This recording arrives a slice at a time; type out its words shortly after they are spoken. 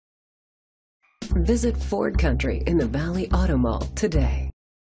Visit Ford Country in the Valley Auto Mall today.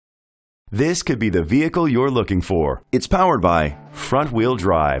 This could be the vehicle you're looking for. It's powered by front-wheel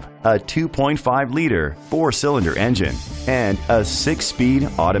drive, a 2.5-liter 4-cylinder engine, and a 6-speed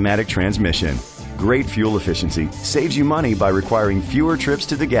automatic transmission. Great fuel efficiency saves you money by requiring fewer trips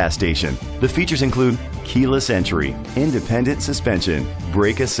to the gas station. The features include keyless entry, independent suspension,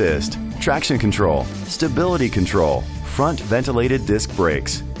 brake assist, traction control, stability control, front ventilated disc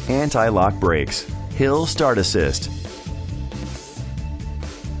brakes, anti-lock brakes, hill start assist.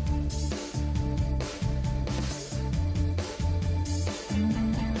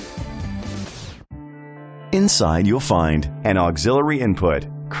 Inside you'll find an auxiliary input,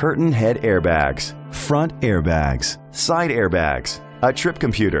 curtain head airbags, front airbags, side airbags, a trip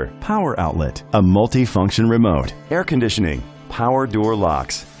computer, power outlet, a multi-function remote, air conditioning, power door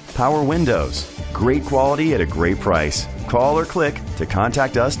locks, power windows. Great quality at a great price. Call or click to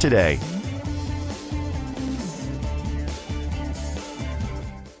contact us today.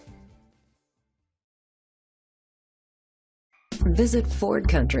 Visit Ford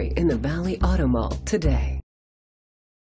Country in the Valley Auto Mall today.